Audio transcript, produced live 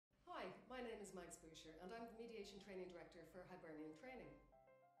Wiltshire and I'm the Mediation Training Director for Hibernian Training.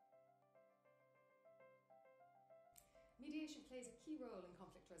 Mediation plays a key role in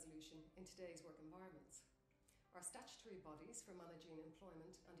conflict resolution in today's work environments. Our statutory bodies for managing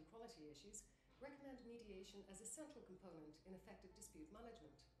employment and equality issues recommend mediation as a central component in effective dispute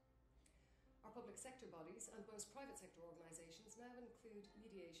management. Our public sector bodies and most private sector organisations now include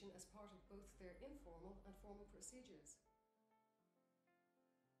mediation as part of both their informal and formal procedures.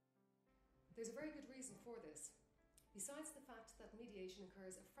 There's a very good reason for this. Besides the fact that mediation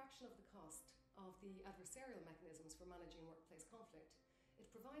incurs a fraction of the cost of the adversarial mechanisms for managing workplace conflict,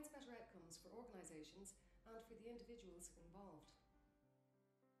 it provides better outcomes for organisations and for the individuals involved.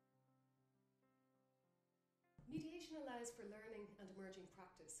 Mediation allows for learning and emerging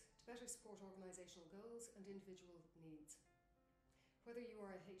practice to better support organisational goals and individual needs. Whether you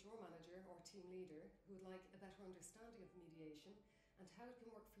are a HR manager or team leader who would like a better understanding of mediation and how it can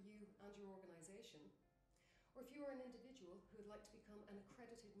work for you and your organisation, or if you are an individual who would like to become an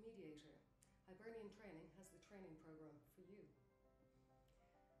accredited mediator, Hibernian Training has the training programme for you.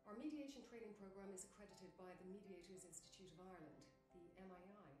 Our mediation training programme is accredited by the Mediators Institute of Ireland, the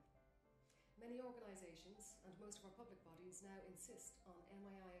MII. Many organisations and most of our public bodies now insist on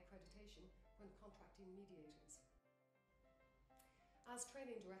MII accreditation when contracting mediators. As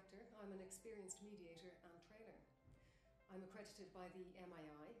Training Director, I'm an experienced mediator and trainer. I'm accredited by the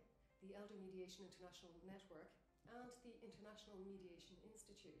MII, the Elder Mediation International Network and the International Mediation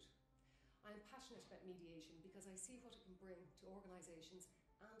Institute. I am passionate about mediation because I see what it can bring to organisations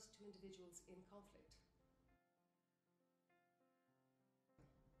and to individuals in conflict.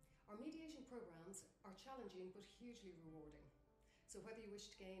 Our mediation programmes are challenging but hugely rewarding. So whether you wish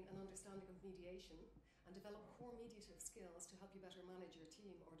to gain an understanding of mediation and develop core mediative skills to help you better manage your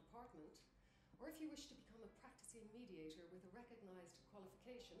team or department, or if you wish to become a practicing mediator with a recognised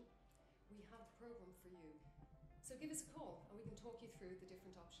qualification, we have the programme for you. So give us a call and we can talk you through the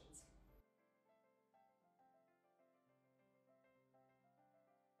different options.